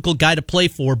very difficult guy to play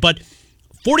for, but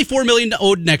 $44 million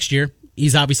owed next year.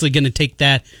 He's obviously going to take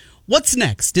that. What's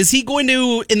next? Is he going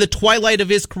to, in the twilight of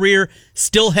his career,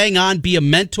 still hang on, be a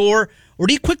mentor? Or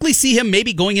do you quickly see him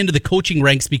maybe going into the coaching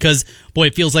ranks because, boy,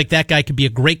 it feels like that guy could be a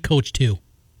great coach too?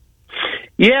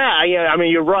 Yeah. I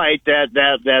mean, you're right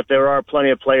that there are plenty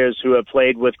of players who have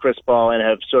played with Chris Paul and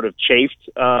have sort of chafed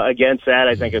against that.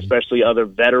 I think especially other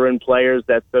veteran players.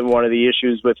 That's been one of the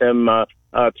issues with him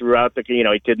throughout the. He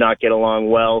did not get along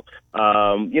well.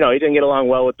 He didn't get along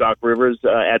well with Doc Rivers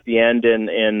at the end, and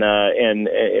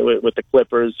with the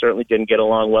Clippers. Certainly didn't get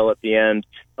along well at the end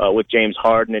with James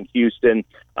Harden in Houston.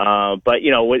 But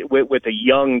with a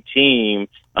young team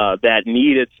that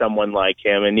needed someone like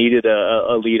him and needed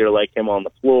a leader like him on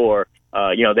the floor.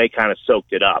 They kind of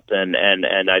soaked it up, and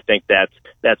I think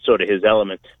that's sort of his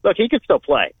element. Look, he could still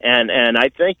play, and I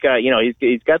think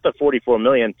he's got the $44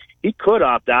 million. He could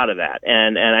opt out of that,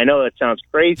 and I know that sounds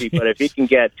crazy, but if he can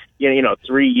get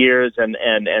 3 years and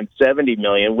 $70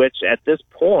 million, which at this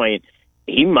point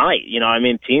he might,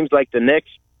 teams like the Knicks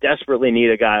desperately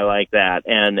need a guy like that,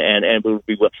 and would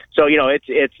be so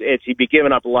it's he'd be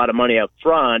giving up a lot of money up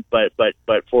front, but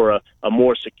for a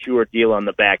more secure deal on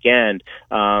the back end.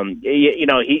 I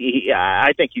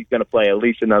think he's going to play at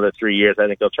least another 3 years. I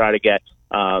think they'll try to get.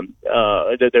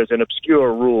 There's an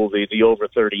obscure rule, the over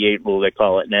 38 rule they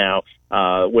call it now,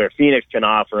 where Phoenix can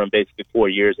offer him basically 4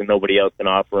 years and nobody else can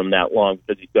offer him that long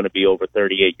because he's going to be over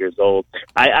 38 years old.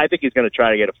 I think he's going to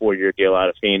try to get a 4-year deal out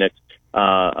of Phoenix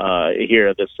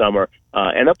here this summer,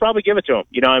 and they'll probably give it to him.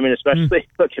 Especially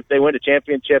look, if they win a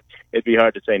championship, it'd be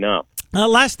hard to say no.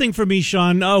 Last thing for me,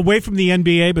 Sean, away from the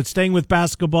NBA, but staying with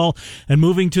basketball and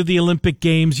moving to the Olympic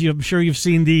Games. I'm sure you've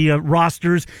seen the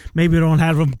rosters. Maybe we don't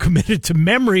have them committed to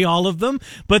memory, all of them,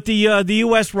 but the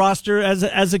U.S. roster,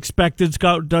 as expected, it's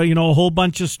got a whole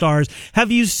bunch of stars.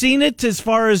 Have you seen it as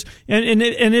far as and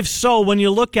if so, when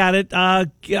you look at it, how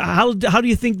do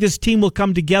you think this team will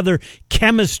come together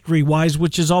chemistry wise,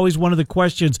 which is always one of the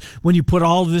questions when you put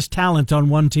all of this talent on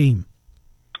one team?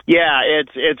 Yeah,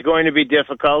 it's going to be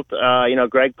difficult.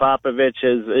 Greg Popovich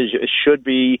should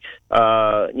be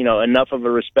enough of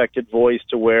a respected voice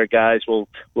to where guys will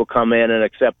come in and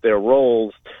accept their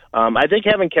roles. I think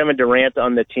having Kevin Durant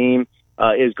on the team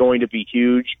is going to be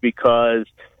huge, because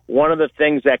one of the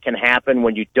things that can happen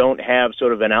when you don't have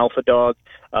sort of an alpha dog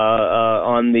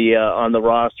on the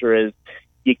roster is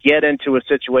you get into a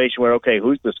situation where, okay,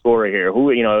 who's the scorer here?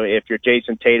 If you're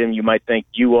Jason Tatum, you might think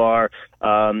you are,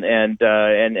 and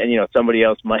somebody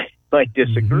else might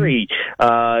disagree.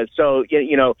 So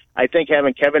I think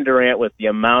having Kevin Durant, with the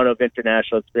amount of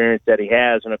international experience that he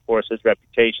has, and of course his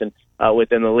reputation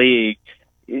within the league,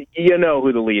 you know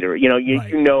who the leader. You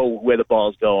know where the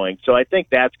ball's going. So I think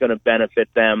that's going to benefit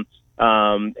them.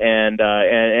 And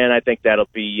I think that'll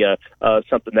be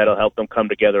something that'll help them come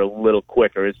together a little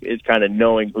quicker, is kind of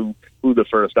knowing who the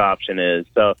first option is.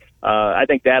 So I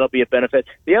think that'll be a benefit.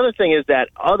 The other thing is that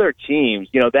other teams,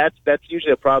 that's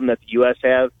usually a problem that the U.S.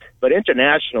 has, but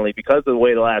internationally, because of the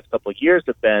way the last couple of years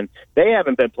have been, they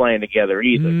haven't been playing together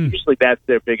either. Usually that's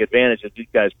their big advantage, is these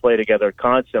guys play together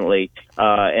constantly,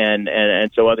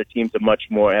 and so other teams have much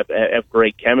more have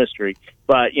great chemistry.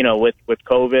 But with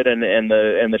COVID and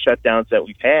the shutdowns that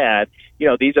we've had,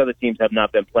 these other teams have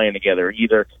not been playing together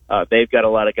either. They've got a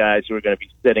lot of guys who are going to be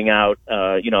sitting out.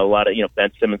 A lot of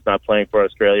Ben Simmons not playing for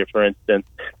Australia, for instance.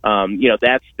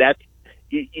 That's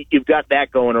you've got that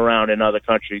going around in other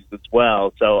countries as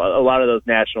well. So a lot of those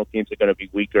national teams are going to be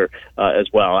weaker as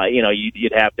well.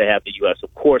 You'd have to have the U.S.,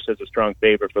 of course, as a strong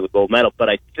favorite for the gold medal. But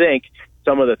I think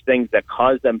some of the things that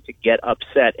cause them to get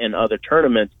upset in other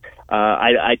tournaments,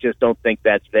 I just don't think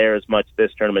that's there as much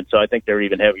this tournament. So I think they're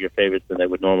even heavier favorites than they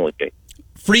would normally be.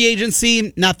 Free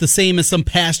agency, not the same as some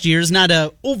past years, not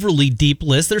a overly deep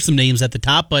list. There's some names at the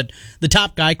top, but the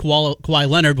top guy, Kawhi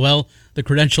Leonard, well, the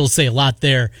credentials say a lot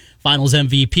there. Finals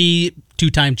MVP,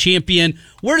 two-time champion.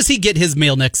 Where does he get his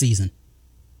mail next season?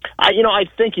 I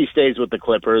think he stays with the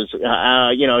Clippers.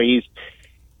 He's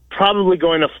probably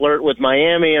going to flirt with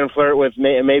Miami and flirt with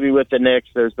maybe with the Knicks.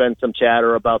 There's been some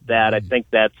chatter about that. I think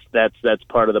that's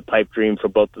part of the pipe dream for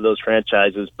both of those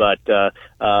franchises. But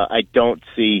I don't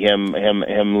see him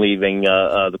leaving.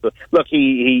 Look,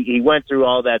 he went through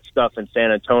all that stuff in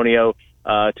San Antonio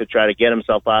to try to get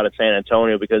himself out of San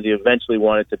Antonio, because he eventually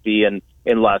wanted to be in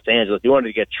Los Angeles. He wanted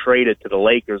to get traded to the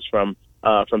Lakers from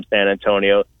San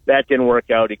Antonio. That didn't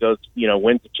work out. He goes,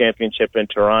 wins the championship in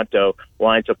Toronto,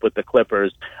 winds up with the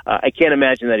Clippers. I can't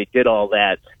imagine that he did all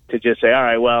that to just say, all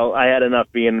right, well, I had enough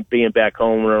being back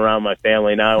home and around my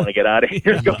family. Now I want to get out of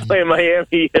here and go play in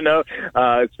Miami,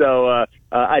 So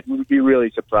I'd be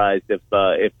really surprised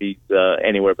if he's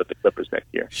anywhere but the Clippers next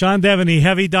year. Sean Deveney,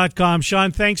 Heavy.com.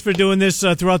 Sean, thanks for doing this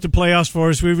throughout the playoffs for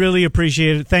us. We really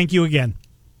appreciate it. Thank you again.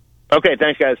 Okay,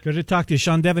 thanks, guys. Good to talk to you.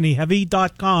 Sean Deveney,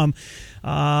 Heavy.com.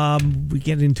 We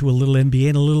get into a little NBA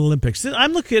and a little Olympics.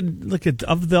 I'm looking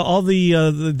of all the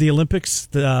Olympics,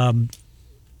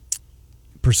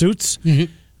 pursuits.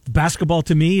 Mm-hmm. Basketball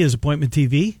to me is appointment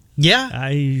TV. Yeah,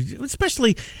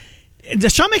 especially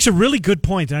Sean makes a really good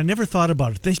point, and I never thought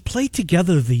about it. They play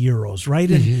together the Euros, right?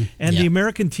 And the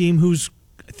American team, who's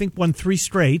I think won 3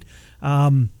 straight,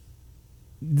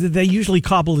 they usually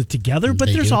cobble it together, but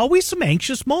there's always some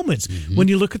anxious moments. When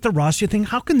you look at the roster, you think,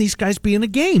 how can these guys be in a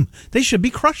game? They should be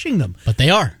crushing them. But they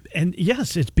are. And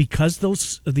yes, it's because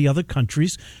the other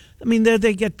countries, I mean,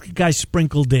 they get guys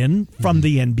sprinkled in from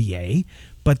the NBA,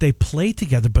 but they play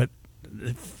together. But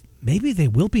maybe they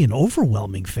will be an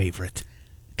overwhelming favorite.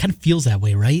 Kind of feels that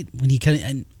way, right? When you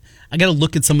and I got to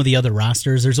look at some of the other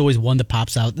rosters. There's always one that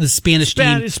pops out. The Spanish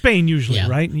team, Spain usually,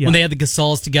 right? Yeah. When they had the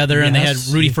Gasals together and they had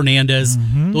Rudy Fernandez,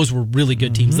 those were really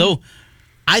good teams. Though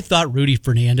I thought Rudy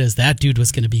Fernandez, that dude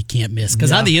was going to be can't miss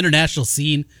because on the international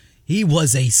scene, he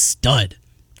was a stud.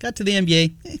 Got to the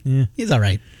NBA, he's all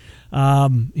right.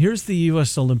 Here's the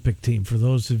U.S. Olympic team for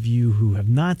those of you who have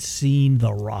not seen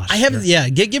the roster. I haven't. Yeah,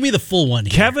 give me the full one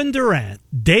here. Kevin Durant,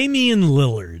 Damian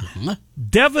Lillard,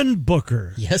 Devin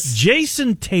Booker,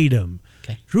 Jason Tatum,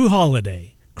 Drew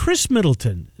Holiday, Chris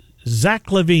Middleton, Zach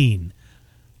LaVine,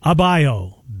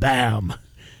 Adebayo, Bam,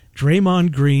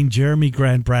 Draymond Green, Jeremy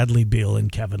Grant, Bradley Beal,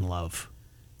 and Kevin Love.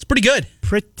 It's pretty good.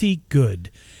 Pretty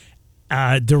good.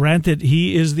 Durant,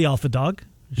 he is the alpha dog.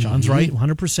 Sean's right,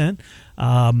 100%.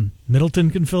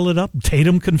 Middleton can fill it up.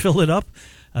 Tatum can fill it up.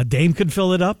 Dame can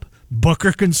fill it up.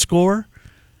 Booker can score.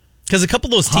 Because a couple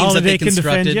of those teams Holiday that they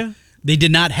constructed, they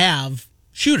did not have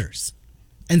shooters.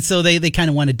 And so they kind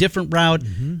of went a different route.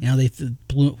 You know,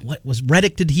 what was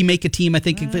Redick? Did he make a team, I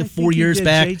think 4 years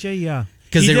back? JJ, yeah.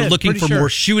 Because they were looking for more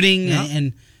shooting.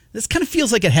 And this kind of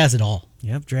feels like it has it all.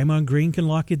 Yep, Draymond Green can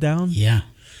lock it down. Yeah.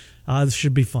 This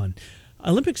should be fun.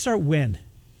 Olympics start when?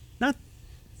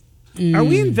 Are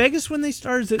we in Vegas when they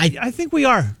start? I think we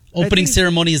are. Opening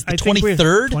ceremony is the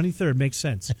 23rd? 23rd, makes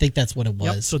sense. I think that's what it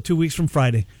was. Yep, so 2 weeks from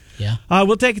Friday. Yeah.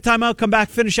 We'll take a timeout, come back,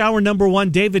 finish hour number 1.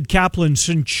 David Kaplan,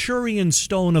 Centurion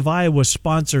Stone of Iowa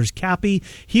sponsors Cappy.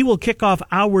 He will kick off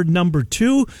hour number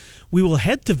 2. We will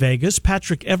head to Vegas.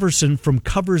 Patrick Everson from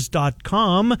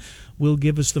Covers.com will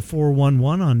give us the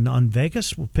 411 on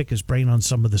Vegas. We'll pick his brain on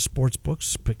some of the sports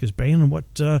books, pick his brain on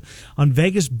what on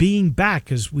Vegas being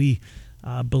back, as we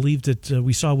believed that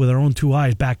we saw with our own 2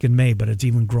 eyes back in May, but it's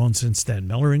even grown since then.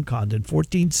 Miller and Condon,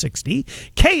 1460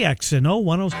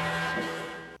 KXNO 10.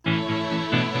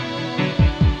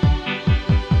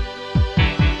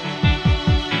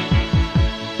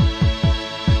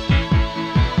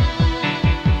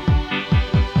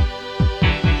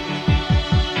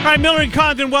 All right, Miller and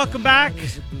Condon, welcome back.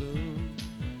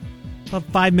 About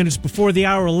 5 minutes before the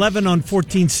hour, 11 on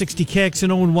 1460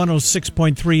 KXNO and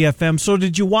 106.3 FM. So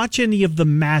did you watch any of the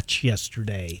match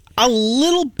yesterday? A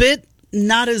little bit,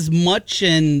 not as much,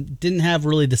 and didn't have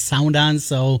really the sound on,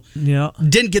 so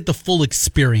didn't get the full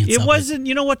experience of it. It wasn't,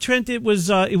 you know what, Trent? It was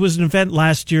an event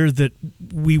last year that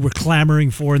we were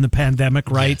clamoring for in the pandemic,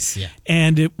 right? Yes, yeah.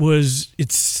 And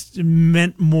it's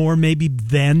meant more maybe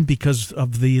then because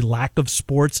of the lack of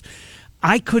sports.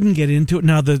 I couldn't get into it.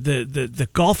 Now, the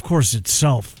golf course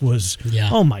itself was,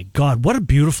 oh my God, what a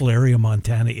beautiful area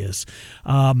Montana is.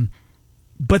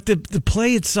 But the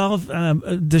play itself,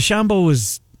 DeChambeau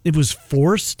was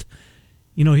forced.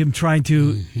 You know, him trying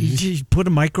to he put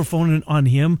a microphone on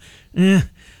him. Phil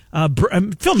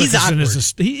Mickelson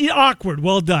is awkward.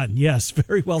 Well done. Yes,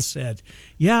 very well said.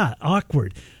 Yeah,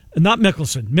 awkward. Not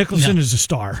Mickelson. Mickelson is a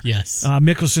star. Yes.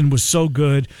 Mickelson was so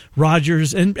good.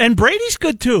 Rogers and Brady's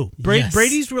good too.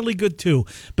 Brady's really good too.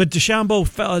 But DeChambeau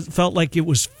felt like it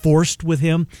was forced with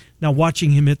him. Now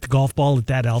watching him hit the golf ball at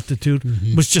that altitude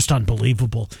was just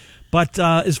unbelievable. But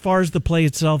as far as the play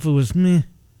itself, it was meh.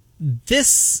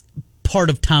 This part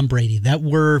of Tom Brady that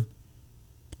we're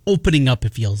opening up,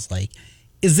 it feels like,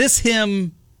 is this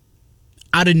him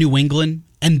out of New England?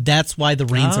 And that's why the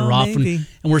reins are off. And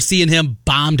we're seeing him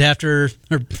bombed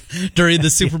during the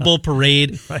Super Bowl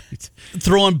parade. Right.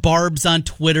 Throwing barbs on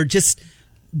Twitter. Just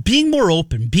being more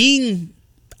open. Being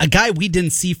a guy we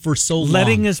didn't see for so long.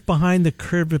 Letting us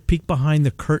peek behind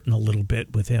the curtain a little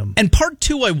bit with him. And part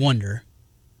 2, I wonder,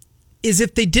 is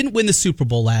if they didn't win the Super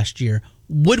Bowl last year,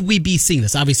 would we be seeing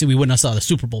this? Obviously, we wouldn't have saw the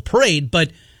Super Bowl parade,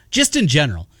 but just in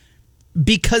general,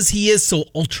 because he is so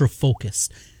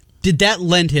ultra-focused, did that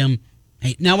lend him...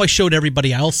 Hey, now I showed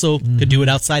everybody I also could do it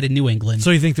outside of New England.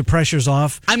 So you think the pressure's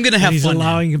off? I'm going to have he's fun. He's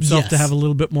allowing himself to have a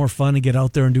little bit more fun and get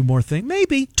out there and do more things?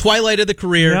 Maybe. Twilight of the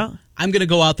career. Yeah. I'm going to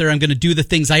go out there. I'm going to do the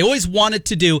things I always wanted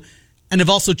to do, and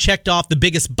have also checked off the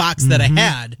biggest box that I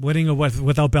had. Winning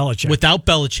without Belichick. Without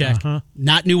Belichick.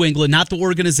 Not New England, not the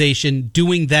organization.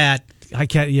 Doing that. I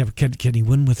can't. Yeah, can he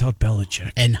win without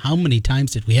Belichick? And how many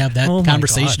times did we have that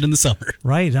conversation in the summer?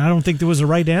 Right. I don't think there was a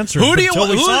right answer. Who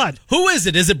is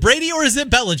it? Is it Brady or is it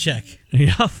Belichick?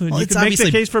 Yeah, you can make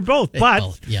the case for both.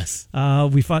 But yes,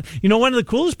 we found. One of the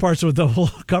coolest parts of the whole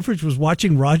coverage was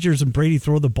watching Rodgers and Brady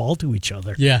throw the ball to each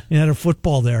other. Yeah, you had a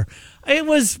football there. It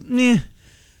was. It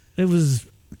was.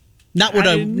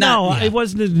 It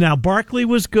wasn't. Now Barkley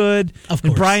was good. Of course,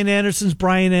 and Brian Anderson's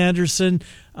Brian Anderson.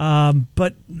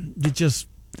 But it just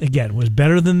again was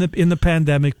better than in the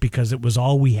pandemic because it was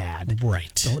all we had.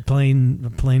 Right, so plain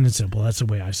and simple. That's the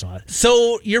way I saw it.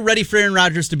 So you're ready for Aaron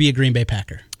Rodgers to be a Green Bay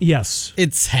Packer? Yes,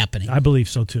 it's happening. I believe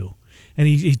so too. And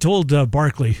he told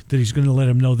Barkley that he's going to let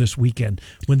him know this weekend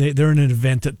when they're in an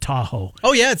event at Tahoe.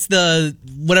 Oh yeah, it's the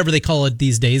whatever they call it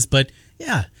these days. But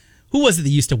yeah. Who was it that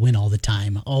used to win all the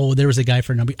time? Oh, there was a guy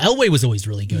for number. Elway was always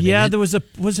really good. Yeah, there was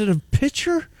was it a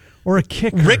pitcher or a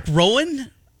kicker? Rick Rowan?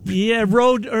 Yeah,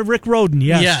 Rick Roden.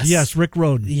 Yes, Rick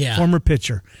Roden. Yeah, former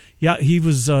pitcher. Yeah, he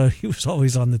was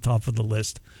always on the top of the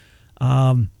list.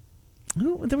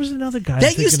 There was another guy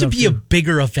that used to be a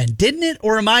bigger event, didn't it?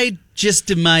 Or am I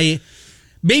just in my?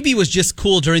 Maybe it was just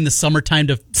cool during the summertime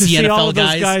to see NFL all of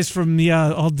guys. Those guys from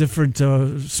all different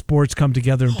sports come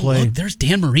together and play. Look, there's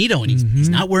Dan Marino, and he's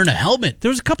not wearing a helmet. There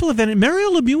was a couple of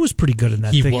Mario Lemieux was pretty good in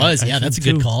that. He was, yeah. That's a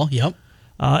good call. Yep.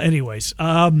 Anyways,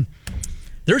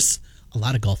 there's a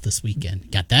lot of golf this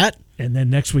weekend. Got that, and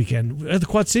then next weekend the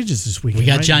Quad Cities this weekend. We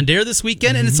got John Deere this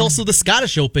weekend, and it's also the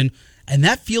Scottish Open. And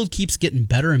that field keeps getting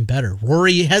better and better.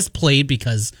 Rory has played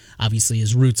because obviously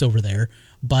his roots over there.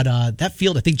 But that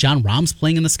field, I think John Rahm's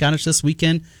playing in the Scottish this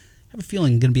weekend. I have a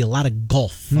feeling going to be a lot of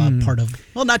golf part of,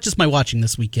 well, not just my watching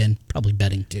this weekend, probably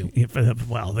betting too.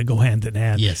 Well, they go hand in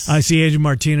hand. Yes. I see Adrian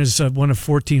Martinez, one of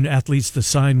 14 athletes to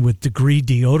sign with Degree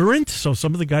Deodorant. So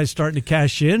some of the guys starting to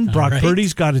cash in. Brock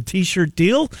Purdy's got a T-shirt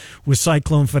deal with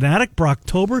Cyclone Fanatic,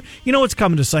 Brocktober. You know what's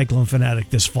coming to Cyclone Fanatic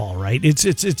this fall, right?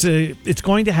 It's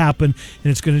going to happen,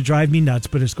 and it's going to drive me nuts,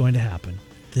 but it's going to happen.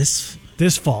 This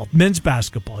fall, men's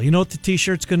basketball. You know what the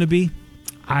T-shirt's going to be?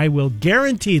 I will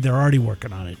guarantee they're already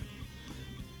working on it.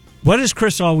 What does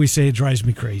Chris always say? It drives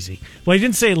me crazy. Well, he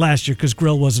didn't say it last year because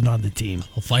Grill wasn't on the team.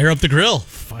 Well, fire up the grill.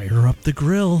 Fire up the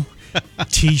grill.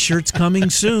 T-shirts coming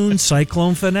soon.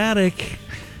 Cyclone Fanatic.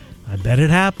 I bet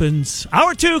it happens.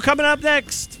 Hour 2 coming up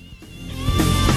next.